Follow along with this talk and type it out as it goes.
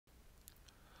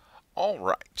All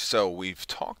right, so we've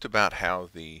talked about how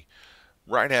the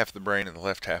right half of the brain and the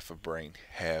left half of the brain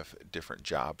have different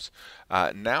jobs.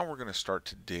 Now we're going to start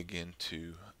to dig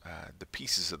into the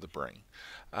pieces of the brain.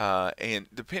 And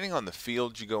depending on the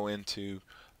field you go into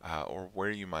or where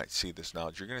you might see this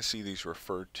knowledge, you're going to see these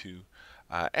referred to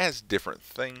as different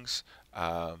things.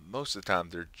 Most of the time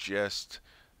they're just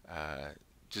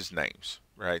names,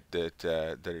 right? That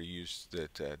are used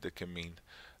that can mean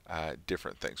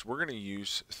different things. We're going to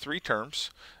use three terms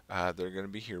that are going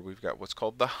to be here. We've got what's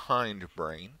called the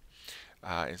hindbrain.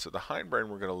 And so the hindbrain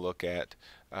we're going to look at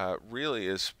really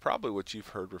is probably what you've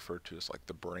heard referred to as like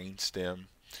the brainstem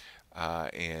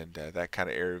and that kind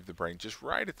of area of the brain, just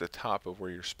right at the top of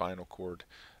where your spinal cord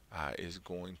is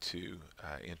going to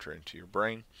enter into your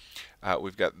brain.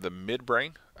 We've got the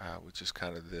midbrain, which is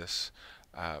kind of this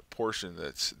portion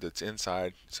that's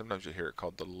inside. Sometimes you hear it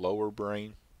called the lower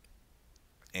brain.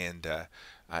 And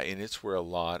it's where a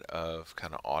lot of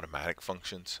kind of automatic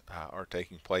functions are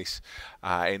taking place.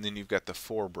 And then you've got the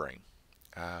forebrain,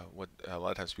 what a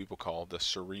lot of times people call the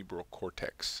cerebral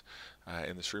cortex.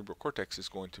 And the cerebral cortex is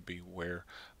going to be where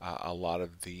a lot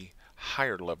of the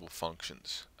higher level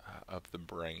functions of the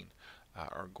brain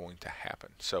are going to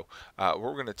happen. So what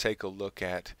we're going to take a look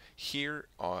at here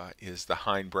is the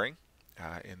hindbrain.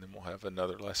 And then we'll have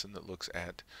another lesson that looks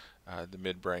at the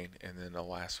midbrain, and then the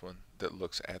last one that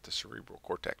looks at the cerebral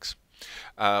cortex.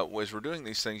 As we're doing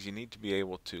these things, you need to be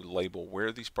able to label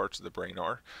where these parts of the brain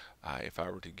are. If I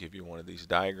were to give you one of these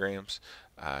diagrams,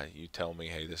 you tell me,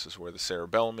 hey, this is where the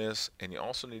cerebellum is, and you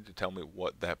also need to tell me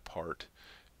what that part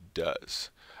does.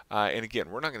 And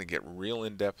again, we're not going to get real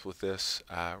in depth with this.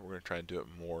 We're going to try and do it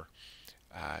more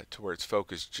to where it's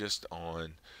focused just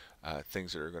on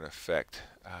things that are going to affect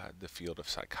the field of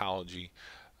psychology.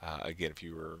 Again, if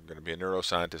you were going to be a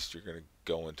neuroscientist, you're going to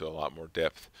go into a lot more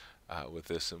depth with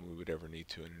this than we would ever need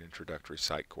to in an introductory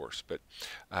psych course. But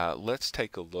let's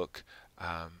take a look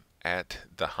at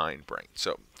the hindbrain.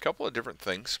 So a couple of different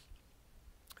things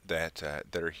that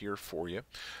are here for you.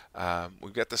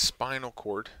 We've got the spinal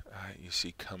cord you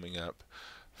see coming up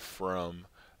from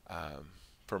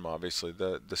obviously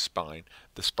the spine.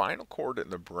 The spinal cord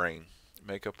and the brain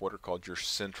make up what are called your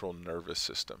central nervous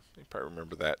system. You probably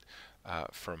remember that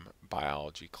from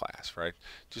biology class, right?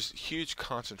 Just huge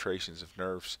concentrations of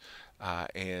nerves,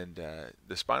 and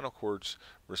the spinal cord's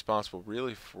responsible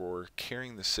really for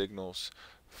carrying the signals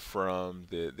from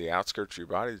the outskirts of your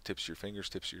body, the tips of your fingers,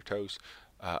 tips of your toes,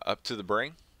 up to the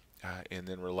brain, and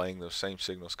then relaying those same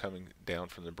signals coming down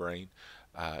from the brain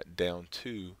down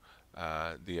to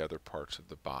the other parts of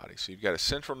the body. So you've got a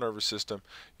central nervous system.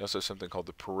 You also have something called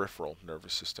the peripheral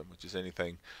nervous system, which is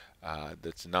anything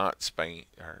that's not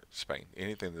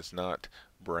anything that's not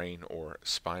brain or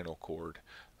spinal cord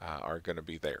are going to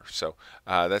be there. So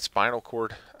that spinal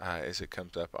cord, as it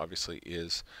comes up, obviously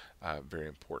is very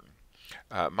important.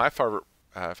 My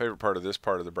favorite part of this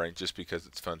part of the brain, just because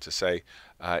it's fun to say,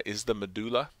 is the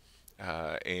medulla.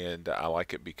 And I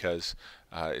like it because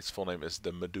its full name is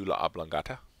the medulla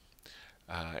oblongata.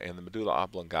 And the medulla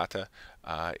oblongata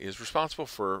is responsible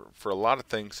for a lot of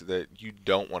things that you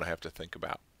don't want to have to think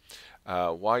about.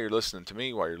 While you're listening to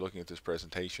me, while you're looking at this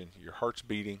presentation, your heart's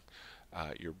beating,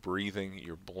 you're breathing,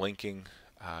 you're blinking.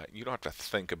 You don't have to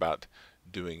think about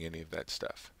doing any of that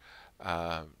stuff.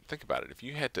 Think about it. If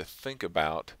you had to think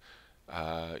about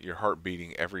your heart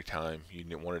beating every time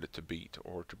you wanted it to beat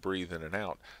or to breathe in and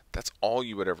out, that's all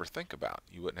you would ever think about.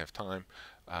 You wouldn't have time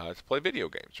to play video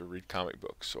games or read comic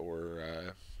books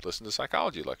or listen to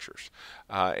psychology lectures.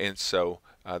 And so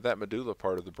that medulla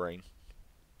part of the brain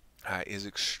is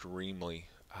extremely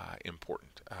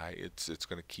important. It's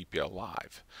going to keep you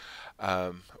alive.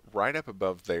 Right up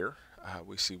above there,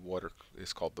 we see what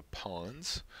is called the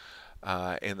pons.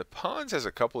 And the Pons has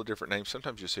a couple of different names.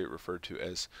 Sometimes you see it referred to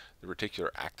as the reticular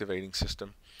activating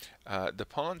system. The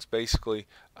Pons basically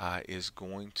is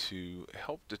going to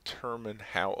help determine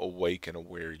how awake and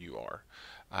aware you are.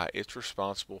 It's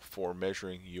responsible for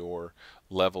measuring your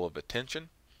level of attention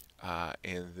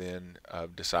and then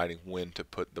deciding when to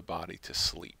put the body to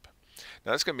sleep.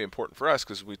 Now that's going to be important for us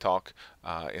because we talk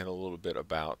in a little bit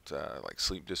about like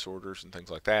sleep disorders and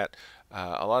things like that.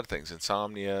 A lot of things,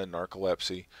 insomnia,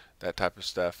 narcolepsy, that type of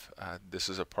stuff. This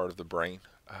is a part of the brain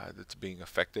that's being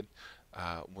affected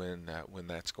when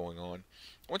that's going on.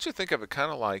 I want you to think of it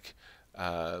kind of like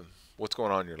what's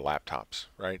going on in your laptops,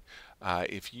 right?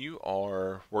 If you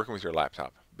are working with your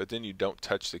laptop, but then you don't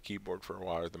touch the keyboard for a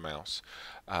while or the mouse,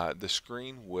 the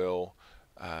screen will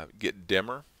get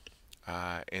dimmer.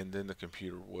 And then the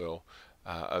computer will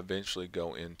eventually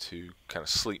go into kind of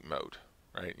sleep mode,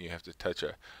 right? You have to touch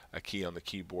a key on the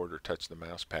keyboard or touch the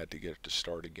mouse pad to get it to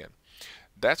start again.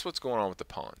 That's what's going on with the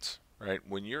Pons, right?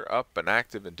 When you're up and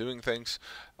active and doing things,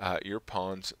 your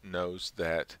Pons knows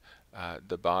that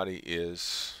the body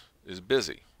is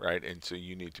busy, right? And so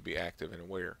you need to be active and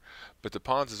aware. But the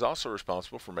Pons is also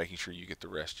responsible for making sure you get the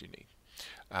rest you need.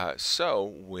 So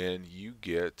when you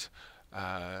get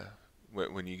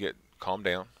when you get calmed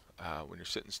down, when you're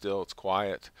sitting still, it's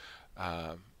quiet,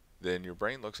 then your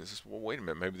brain looks and says, well, wait a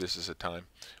minute, maybe this is a time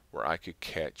where I could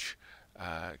catch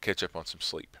up on some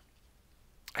sleep.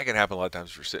 That can happen a lot of times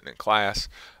if you're sitting in class.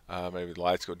 Maybe the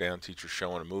lights go down, teacher's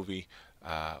showing a movie,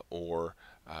 or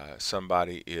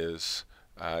somebody is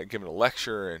giving a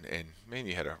lecture, and man,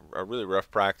 you had a really rough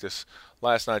practice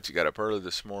last night. You got up early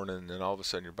this morning, and then all of a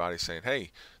sudden your body's saying,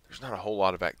 hey, there's not a whole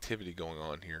lot of activity going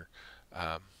on here.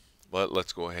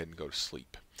 Let's go ahead and go to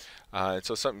sleep. And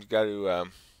so something you got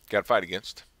to fight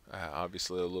against.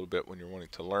 Obviously, a little bit when you're wanting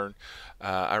to learn.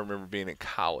 I remember being in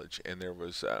college, and there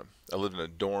was I lived in a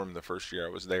dorm the first year I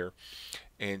was there,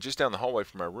 and just down the hallway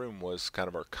from my room was kind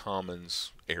of our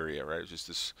commons area, right? It was just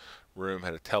this room,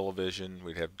 had a television.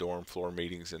 We'd have dorm floor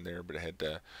meetings in there, but it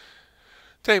had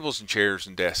tables and chairs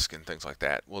and desks and things like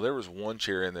that. Well, there was one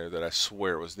chair in there that I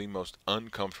swear was the most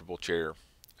uncomfortable chair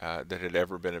that had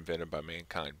ever been invented by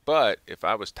mankind. But if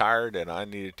I was tired and I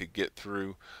needed to get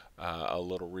through a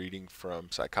little reading from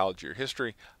psychology or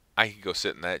history, I could go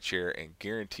sit in that chair and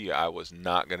guarantee you I was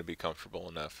not going to be comfortable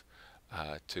enough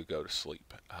to go to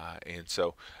sleep. And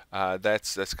so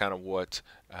that's kind of what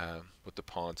the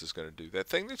Pons is going to do. That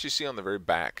thing that you see on the very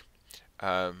back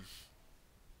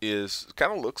is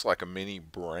kind of looks like a mini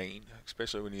brain,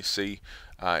 especially when you see,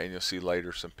 and you'll see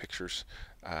later some pictures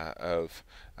of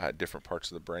different parts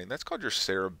of the brain. That's called your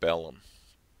cerebellum.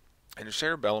 And your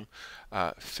cerebellum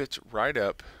fits right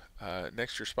up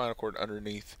next to your spinal cord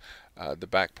underneath the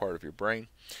back part of your brain.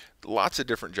 Lots of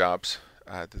different jobs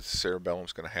that the cerebellum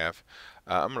is going to have.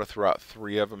 I'm going to throw out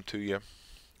 3 of them to you.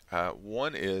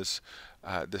 One is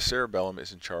the cerebellum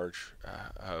is in charge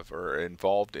of or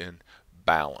involved in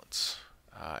balance.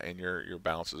 And your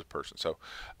balance as a person. So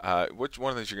one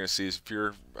of the things you're going to see is if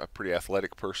you're a pretty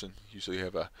athletic person, usually you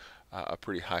have a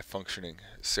pretty high functioning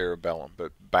cerebellum.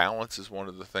 But balance is one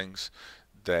of the things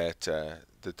that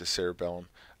the cerebellum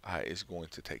is going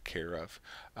to take care of.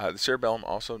 The cerebellum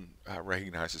also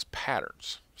recognizes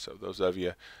patterns. So those of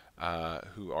you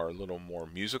who are a little more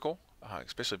musical,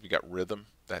 especially if you got rhythm,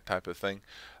 that type of thing,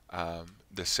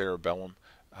 the cerebellum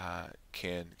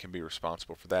can be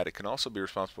responsible for that. It can also be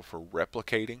responsible for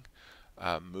replicating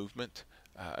movement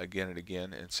again and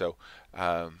again. And so,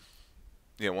 one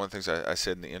of the things I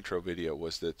said in the intro video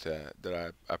was that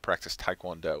I practice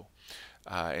Taekwondo,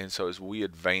 and so as we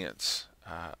advance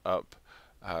up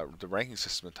the ranking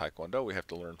system in Taekwondo, we have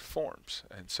to learn forms.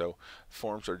 And so,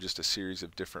 forms are just a series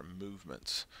of different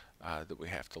movements that we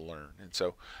have to learn. And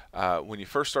so, when you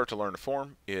first start to learn a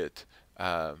form,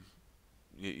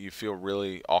 you feel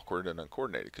really awkward and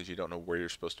uncoordinated because you don't know where you're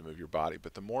supposed to move your body.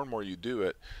 But the more and more you do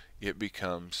it, it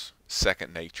becomes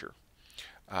second nature.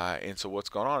 And so what's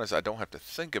going on is I don't have to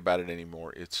think about it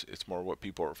anymore. It's more what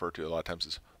people refer to a lot of times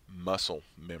as muscle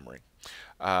memory.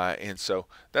 And so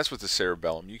that's with the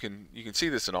cerebellum. You can see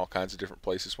this in all kinds of different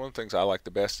places. One of the things I like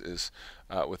the best is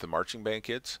with the marching band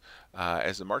kids.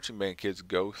 As the marching band kids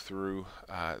go through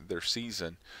their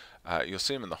season, you'll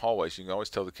see them in the hallways. You can always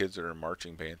tell the kids that are in a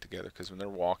marching band together because when they're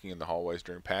walking in the hallways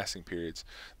during passing periods,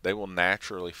 they will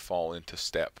naturally fall into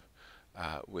step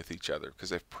with each other because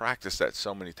they've practiced that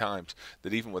so many times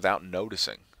that even without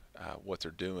noticing what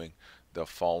they're doing, they'll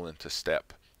fall into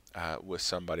step with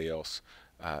somebody else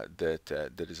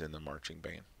that is in the marching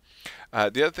band.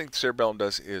 The other thing the cerebellum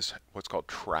does is what's called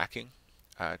tracking.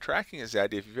 Tracking is the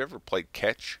idea, if you've ever played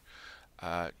catch,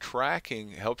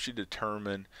 tracking helps you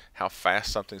determine how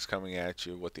fast something's coming at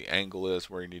you, what the angle is,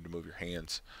 where you need to move your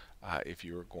hands if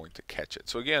you are going to catch it.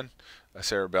 So again, a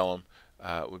cerebellum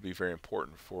would be very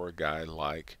important for a guy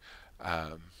like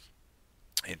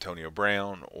Antonio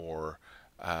Brown or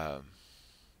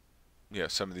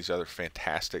some of these other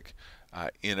fantastic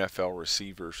NFL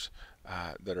receivers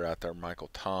that are out there,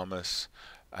 Michael Thomas,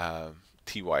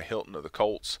 T.Y. Hilton of the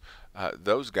Colts.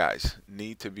 Those guys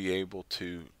need to be able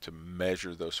to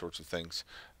measure those sorts of things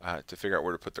to figure out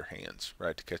where to put their hands,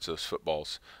 right, to catch those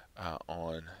footballs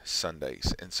on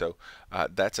Sundays. And so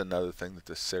that's another thing that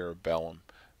the cerebellum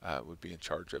would be in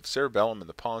charge of. Cerebellum and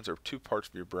the pons are 2 parts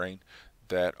of your brain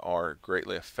that are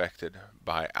greatly affected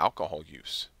by alcohol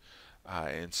use.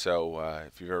 And so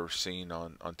if you've ever seen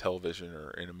on television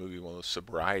or in a movie one of those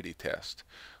sobriety tests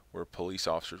where police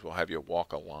officers will have you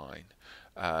walk a line,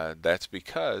 that's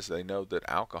because they know that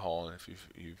alcohol, and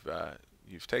if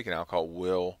you've taken alcohol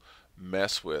will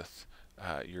mess with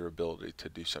your ability to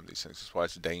do some of these things. That's why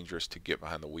it's dangerous to get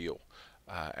behind the wheel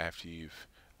after you've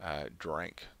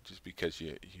drank, just because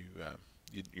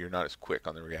you're not as quick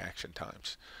on the reaction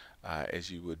times as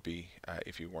you would be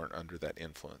if you weren't under that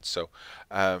influence. So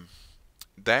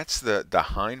that's the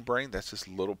hindbrain. That's this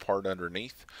little part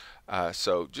underneath.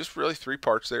 So just really three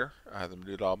parts there: the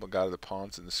medulla oblongata, the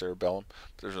pons, and the cerebellum.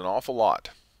 But there's an awful lot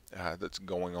that's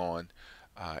going on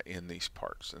in these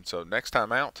parts. And so next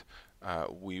time out,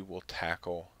 we will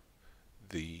tackle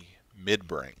the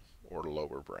midbrain or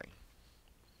lower brain.